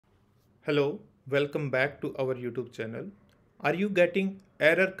Hello, welcome back to our YouTube channel. Are you getting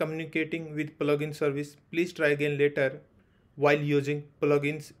error communicating with plugin service? Please try again later while using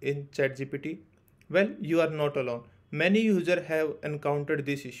plugins in ChatGPT. Well, you are not alone. Many users have encountered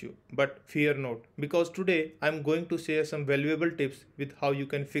this issue, but fear not because today I am going to share some valuable tips with how you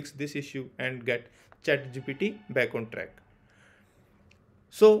can fix this issue and get ChatGPT back on track.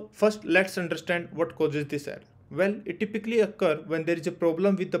 So first let's understand what causes this error. Well, it typically occurs when there is a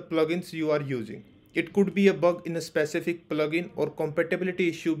problem with the plugins you are using. It could be a bug in a specific plugin or compatibility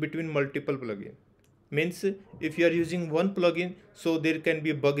issue between multiple plugins. Means if you are using one plugin, so there can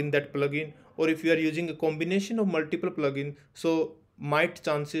be a bug in that plugin, or if you are using a combination of multiple plugins, so might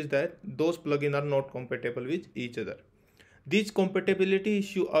chances that those plugins are not compatible with each other. These compatibility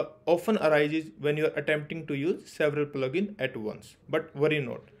issue often arises when you are attempting to use several plugins at once. But worry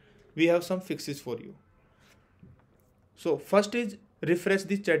not, we have some fixes for you. So first is refresh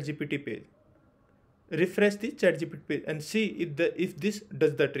the ChatGPT page. Refresh the ChatGPT page and see if this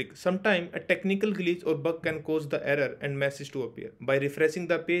does the trick. Sometimes a technical glitch or bug can cause the error and message to appear. By refreshing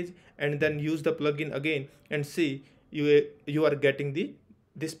the page and then use the plugin again and see you are getting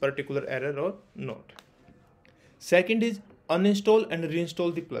this particular error or not. Second is uninstall and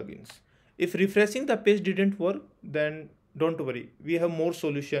reinstall the plugins. If refreshing the page didn't work, then don't worry, we have more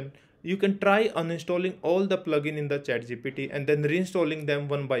solution. You can try uninstalling all the plugin in the ChatGPT and then reinstalling them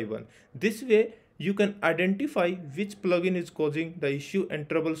one by one. This way you can identify which plugin is causing the issue and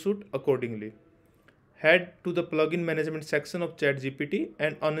troubleshoot accordingly. Head to the plugin management section of ChatGPT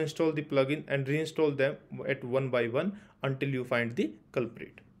and uninstall the plugin and reinstall them at one by one until you find the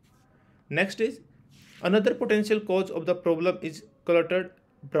culprit. Next is another potential cause of the problem is cluttered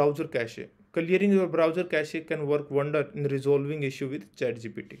browser cache. Clearing your browser cache can work wonder in resolving issue with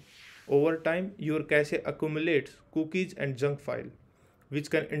ChatGPT. Over time, your cache accumulates cookies and junk file, which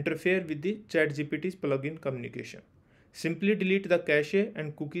can interfere with the ChatGPT's plugin communication. Simply delete the cache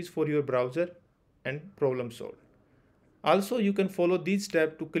and cookies for your browser and problem solved. Also, you can follow these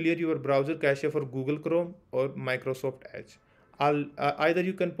steps to clear your browser cache for Google Chrome or Microsoft Edge. Either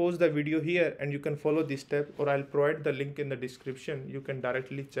you can pause the video here and you can follow this step, or I'll provide the link in the description. You can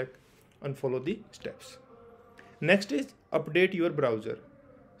directly check and follow the steps. Next is update your browser.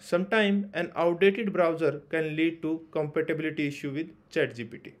 Sometimes an outdated browser can lead to compatibility issue with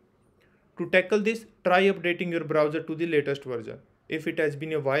ChatGPT. To tackle this, try updating your browser to the latest version. If it has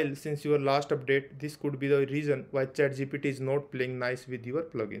been a while since your last update, this could be the reason why ChatGPT is not playing nice with your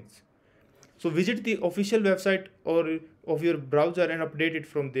plugins. So visit the official website or of your browser and update it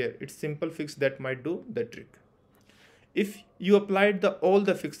from there. It's simple fix that might do the trick. If you applied all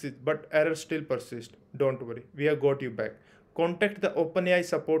the fixes but errors still persist, don't worry, we have got you back. Contact the OpenAI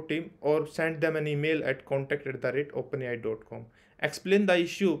support team or send them an email at contact@openai.com. Explain the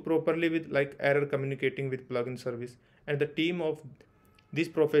issue properly with like error communicating with plugin service, and the team of this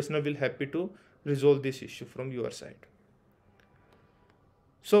professional will happy to resolve this issue from your side.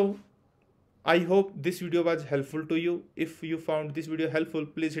 So I hope this video was helpful to you. If you found this video helpful,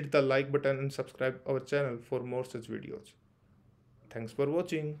 please hit the like button and subscribe our channel for more such videos. Thanks for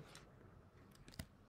watching.